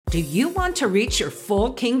Do you want to reach your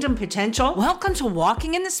full kingdom potential? Welcome to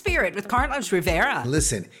Walking in the Spirit with Carlos Rivera.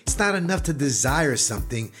 Listen, it's not enough to desire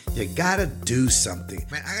something. You gotta do something.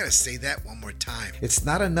 Man, I gotta say that one more time. It's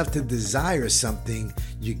not enough to desire something.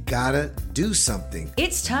 You gotta do something.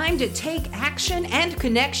 It's time to take action and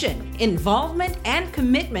connection, involvement and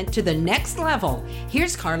commitment to the next level.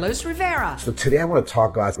 Here's Carlos Rivera. So today I want to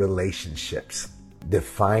talk about relationships,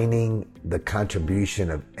 defining the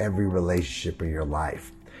contribution of every relationship in your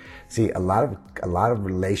life. See, a lot of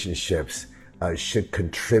relationships should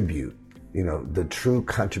contribute. You know, the true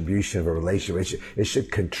contribution of a relationship, it should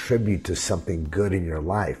contribute to something good in your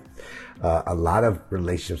life. A lot of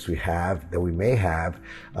relationships that we may have,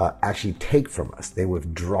 actually take from us. They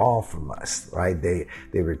withdraw from us, right? They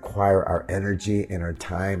require our energy and our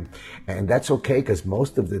time. And that's okay, because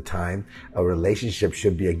most of the time, a relationship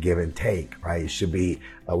should be a give and take, right? It should be,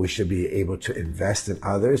 we should be able to invest in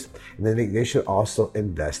others, and then they should also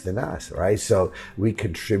invest in us, right? So we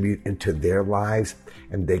contribute into their lives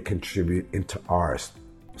and they contribute into ours.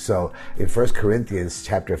 So in 1 Corinthians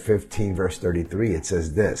chapter 15, verse 33, it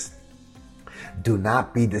says this: "Do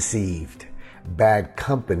not be deceived. Bad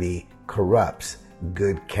company corrupts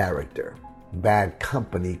good character." Bad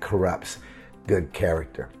company corrupts good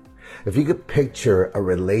character. If you could picture a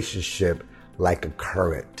relationship like a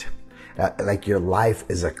current, like your life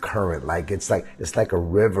is a current, it's like a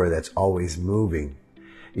river that's always moving,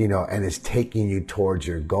 you know, and it's taking you towards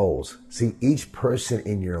your goals. See, each person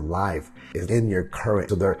in your life is in your current.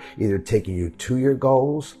 So they're either taking you to your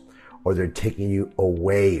goals or they're taking you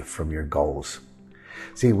away from your goals.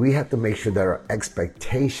 See, we have to make sure that our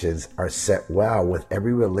expectations are set well with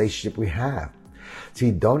every relationship we have.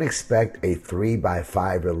 See, don't expect a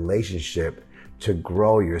 3x5 relationship to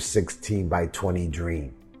grow your 16x20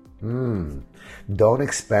 dream. Don't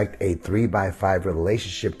expect a 3x5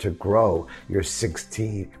 relationship to grow your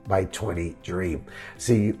 16x20 dream.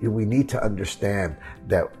 See, we need to understand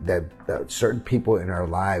that certain people in our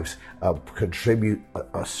lives contribute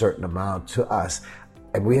a certain amount to us,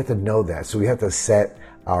 and we have to know that. So we have to set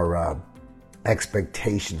our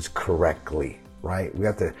expectations correctly. Right? We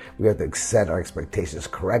have to set our expectations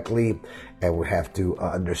correctly, and we have to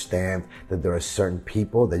understand that there are certain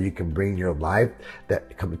people that you can bring in your life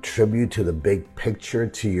that contribute to the big picture,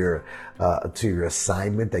 to your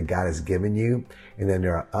assignment that God has given you, and then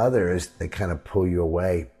there are others that kind of pull you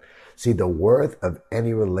away. See, the worth of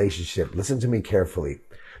any relationship, listen to me carefully,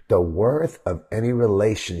 the worth of any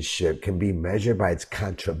relationship can be measured by its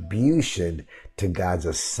contribution to God's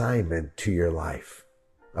assignment to your life.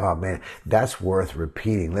 Oh man, that's worth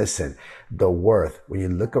repeating. Listen, the worth, when you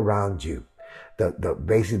look around you,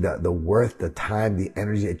 the worth, the time, the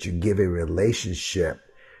energy that you give a relationship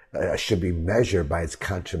should be measured by its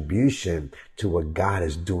contribution to what God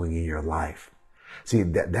is doing in your life. See,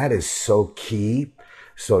 that is so key.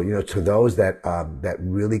 So, you know, to those that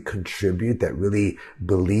really contribute, that really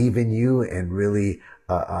believe in you and really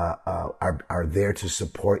are there to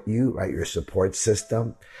support you, right? Your support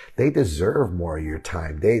system. They deserve more of your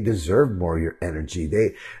time. They deserve more of your energy.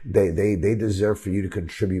 They deserve for you to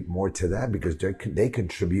contribute more to them, because they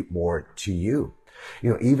contribute more to you.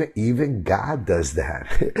 You know, even God does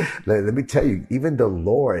that. Let me tell you, even the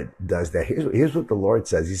Lord does that. Here's what the Lord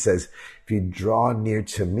says. He says, "If you draw near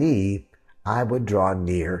to me, I would draw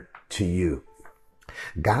near to you."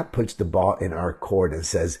 God puts the ball in our court and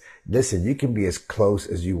says, listen, you can be as close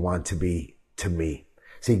as you want to be to me.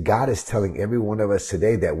 See, God is telling every one of us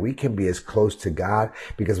today that we can be as close to God,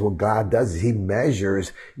 because what God does is he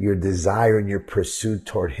measures your desire and your pursuit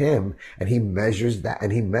toward him, and he measures that,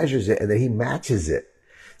 and he measures it, and then he matches it.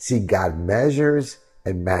 See, God measures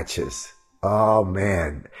and matches. Oh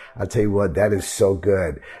man, I'll tell you what, that is so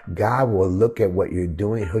good. God will look at what you're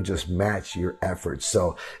doing. He'll just match your efforts.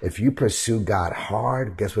 So if you pursue God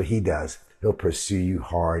hard, guess what he does? He'll pursue you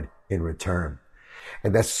hard in return.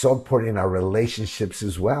 And that's so important in our relationships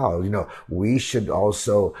as well. You know, we should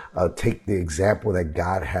also take the example that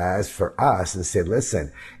God has for us and say,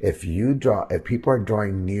 listen, if people are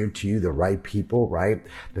drawing near to you, the right people, right?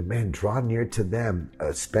 Then man, draw near to them,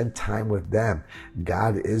 spend time with them.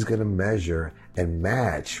 God is going to measure and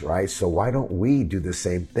match, right? So why don't we do the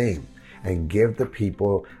same thing and give the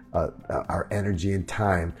people our energy and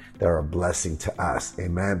time that are a blessing to us?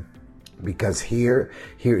 Amen. Because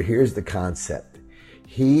here's the concept.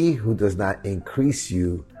 He who does not increase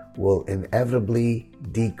you will inevitably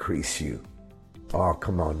decrease you. Oh,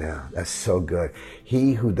 come on now. That's so good.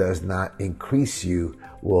 He who does not increase you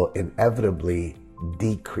will inevitably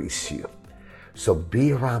decrease you. So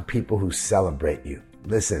be around people who celebrate you.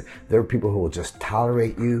 Listen, there are people who will just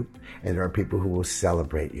tolerate you, and there are people who will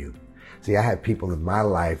celebrate you. See, I have people in my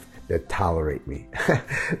life that tolerate me.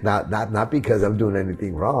 not because I'm doing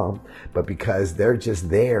anything wrong, but because they're just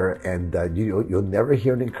there, and you'll never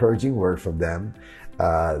hear an encouraging word from them.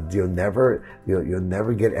 You'll never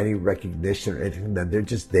get any recognition or anything. That they're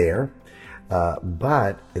just there.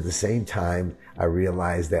 But at the same time, I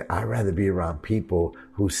realize that I'd rather be around people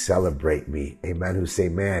who celebrate me. Amen. Who say,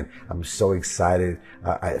 man, I'm so excited.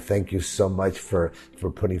 I thank you so much for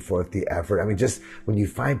putting forth the effort. I mean, just when you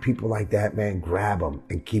find people like that, man, grab them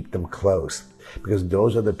and keep them close, because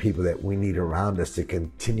those are the people that we need around us to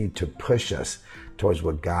continue to push us towards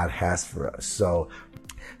what God has for us. So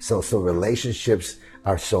relationships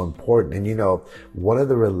are so important. And one of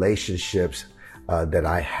the relationships that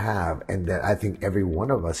I have, and that I think every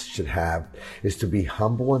one of us should have, is to be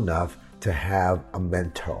humble enough to have a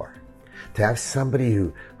mentor, to have somebody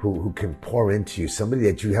who can pour into you, somebody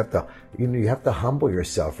that you have to humble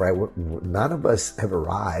yourself, right? None of us have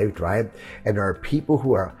arrived, right? And there are people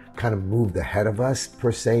who are kind of moved ahead of us,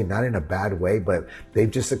 per se, not in a bad way, but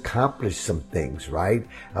they've just accomplished some things, right?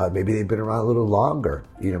 Maybe they've been around a little longer.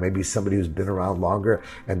 Maybe somebody who's been around longer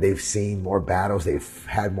and they've seen more battles, they've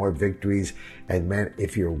had more victories. And man,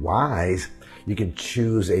 if you're wise, you can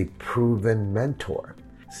choose a proven mentor.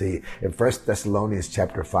 See, in 1 Thessalonians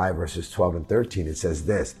chapter 5, verses 12 and 13, it says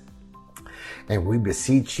this: "And we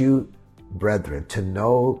beseech you, brethren, to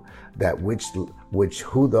know that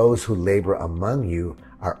who those who labor among you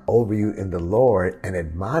are over you in the Lord, and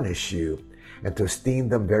admonish you, and to esteem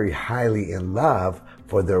them very highly in love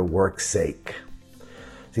for their work's sake."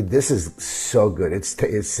 See, this is so good.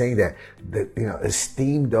 It's saying that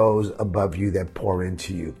esteem those above you that pour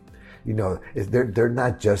into you. They're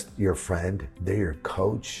not just your friend; they're your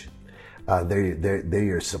coach. They're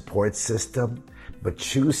your support system. But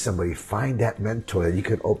choose somebody, find that mentor that you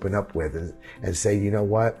can open up with, and say, you know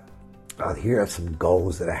what? Here are some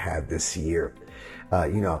goals that I have this year.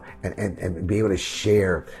 And be able to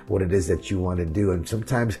share what it is that you want to do. And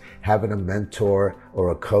sometimes having a mentor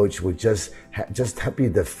or a coach will just help you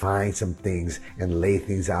define some things and lay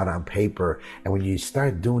things out on paper. And when you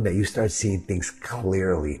start doing that, you start seeing things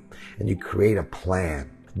clearly, and you create a plan.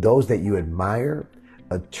 Those that you admire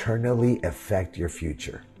eternally affect your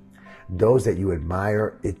future. Those that you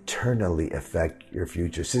admire eternally affect your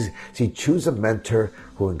future. See, choose a mentor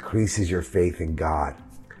who increases your faith in God.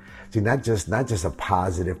 See, not just a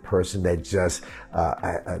positive person that just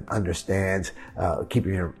understands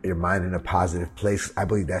keeping your mind in a positive place. I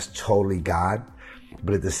believe that's totally God.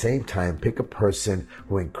 But at the same time, pick a person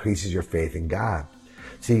who increases your faith in God.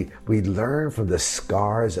 See, we learn from the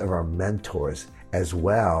scars of our mentors, as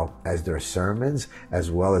well as their sermons, as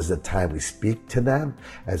well as the time we speak to them,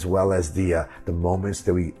 as well as the moments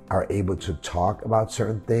that we are able to talk about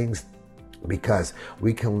certain things. Because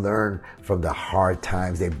we can learn from the hard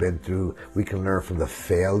times they've been through. We can learn from the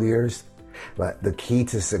failures. But the key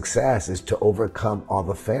to success is to overcome all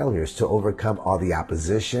the failures, to overcome all the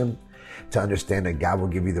opposition, to understand that God will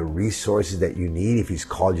give you the resources that you need if He's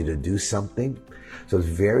called you to do something. So it's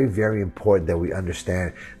very, very important that we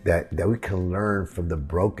understand that we can learn from the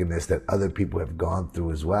brokenness that other people have gone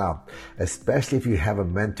through as well. Especially if you have a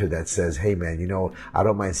mentor that says, hey man, I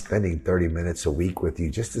don't mind spending 30 minutes a week with you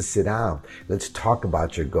just to sit down. Let's talk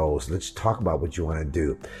about your goals. Let's talk about what you want to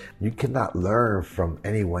do. You cannot learn from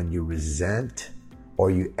anyone you resent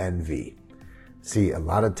or you envy. See, a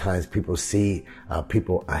lot of times people see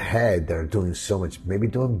people ahead that are doing so much, maybe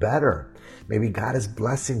doing better. Maybe God is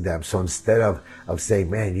blessing them. So instead of saying,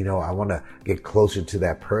 man, I want to get closer to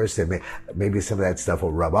that person, maybe some of that stuff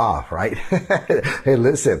will rub off, right? Hey,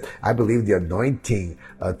 listen, I believe the anointing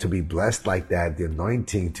to be blessed like that, the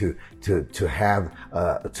anointing to have,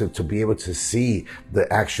 to be able to see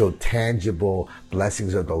the actual tangible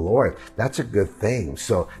blessings of the Lord, that's a good thing.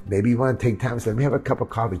 So maybe you want to take time and say, let me have a cup of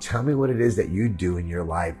coffee. Tell me what it is that you do in your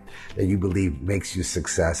life that you believe makes you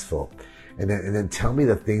successful. And then tell me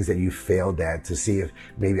the things that you failed at to see if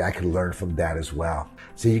maybe I can learn from that as well.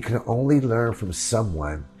 So you can only learn from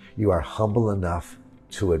someone you are humble enough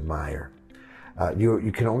to admire.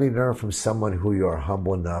 You can only learn from someone who you are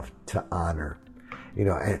humble enough to honor.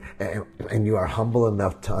 And you are humble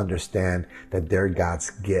enough to understand that they're God's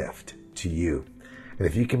gift to you. And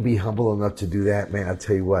if you can be humble enough to do that, man, I'll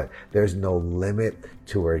tell you what, there's no limit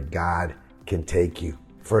to where God can take you.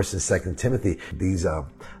 1st and 2nd Timothy, these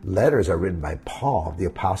letters are written by Paul, the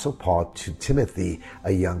Apostle Paul, to Timothy,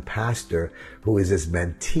 a young pastor who is his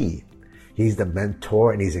mentee. He's the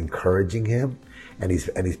mentor, and he's encouraging him, and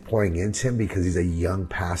he's pouring into him because he's a young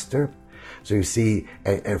pastor. So you see,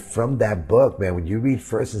 and from that book, man, when you read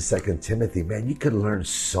 1st and 2nd Timothy, man, you could learn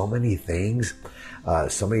so many things,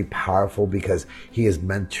 so many powerful, because he is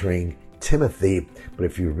mentoring Timothy. But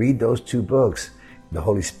if you read those 2 books, the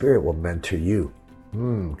Holy Spirit will mentor you.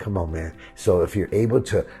 Come on, man. So if you're able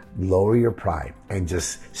to lower your pride and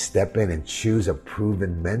just step in and choose a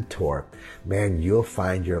proven mentor, man, you'll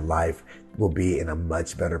find your life will be in a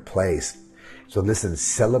much better place. So listen,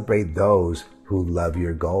 celebrate those who love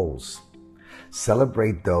your goals.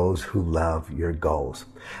 Celebrate those who love your goals.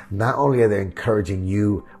 Not only are they encouraging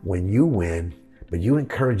you when you win, but you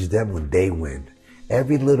encourage them when they win.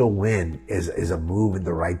 Every little win is a move in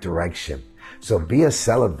the right direction. So be a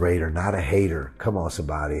celebrator, not a hater. Come on,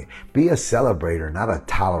 somebody. Be a celebrator, not a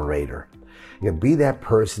tolerator. Be that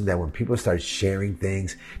person that when people start sharing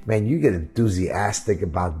things, man, you get enthusiastic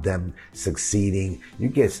about them succeeding. You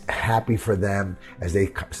get happy for them as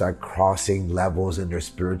they start crossing levels in their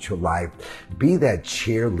spiritual life. Be that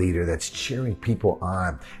cheerleader that's cheering people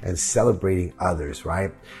on and celebrating others,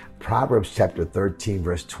 right? Proverbs chapter 13,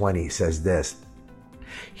 verse 20 says this: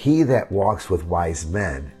 "He that walks with wise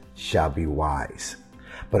men shall be wise,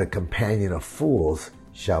 but a companion of fools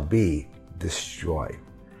shall be destroyed."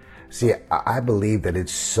 See, I believe that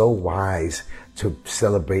it's so wise to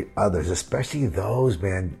celebrate others, especially those,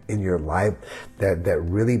 man, in your life that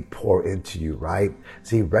really pour into you, right?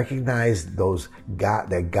 See, recognize those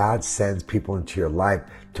that God sends people into your life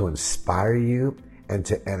to inspire you and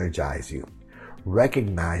to energize you.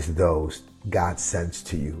 Recognize those God sends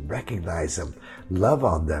to you. Recognize them. Love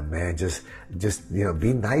on them, man. Just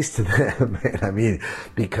be nice to them, man. I mean,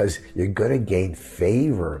 because you're going to gain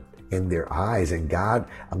favor in their eyes. And God,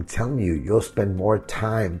 I'm telling you, you'll spend more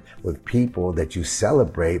time with people that you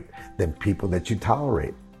celebrate than people that you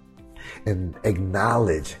tolerate. And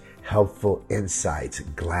acknowledge helpful insights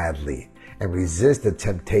gladly and resist the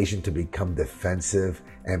temptation to become defensive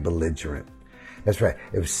and belligerent. That's right.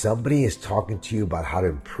 If somebody is talking to you about how to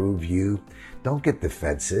improve you, don't get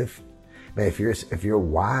defensive. Man, if you're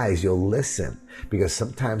wise, you'll listen, because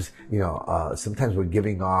sometimes we're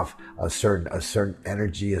giving off a certain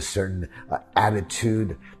energy, a certain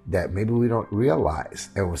attitude that maybe we don't realize.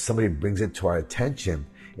 And when somebody brings it to our attention,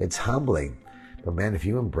 it's humbling. But man, if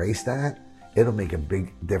you embrace that, it'll make a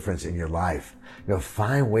big difference in your life.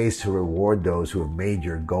 Find ways to reward those who have made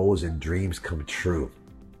your goals and dreams come true.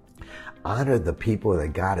 Honor the people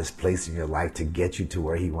that God has placed in your life to get you to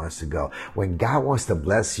where He wants to go. When God wants to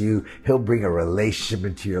bless you, He'll bring a relationship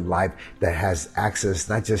into your life that has access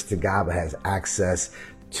not just to God, but has access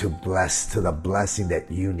to the blessing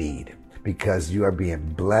that you need, because you are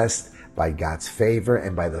being blessed by God's favor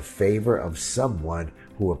and by the favor of someone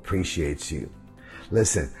who appreciates you.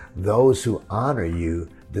 Listen, those who honor you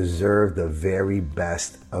deserve the very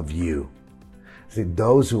best of you. See,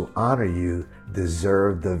 those who honor you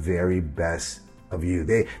deserve the very best of you.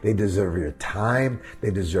 They deserve your time.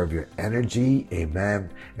 They deserve your energy.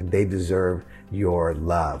 Amen. And they deserve your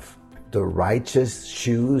love. The righteous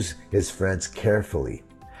choose his friends carefully,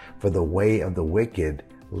 for the way of the wicked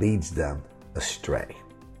leads them astray.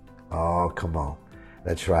 Oh, come on.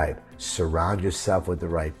 That's right. Surround yourself with the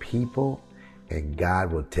right people, and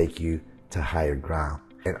God will take you to higher ground.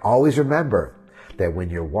 And always remember that when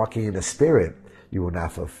you're walking in the Spirit, you will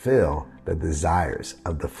not fulfill the desires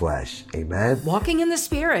of the flesh. Amen. Walking in the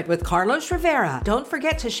Spirit with Carlos Rivera. Don't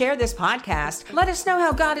forget to share this podcast. Let us know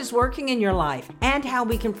how God is working in your life and how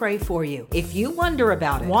we can pray for you. If you wonder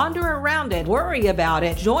about it, wander around it, worry about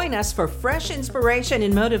it, join us for fresh inspiration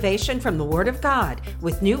and motivation from the Word of God,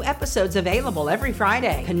 with new episodes available every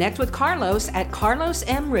Friday. Connect with Carlos at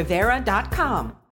carlosmrivera.com.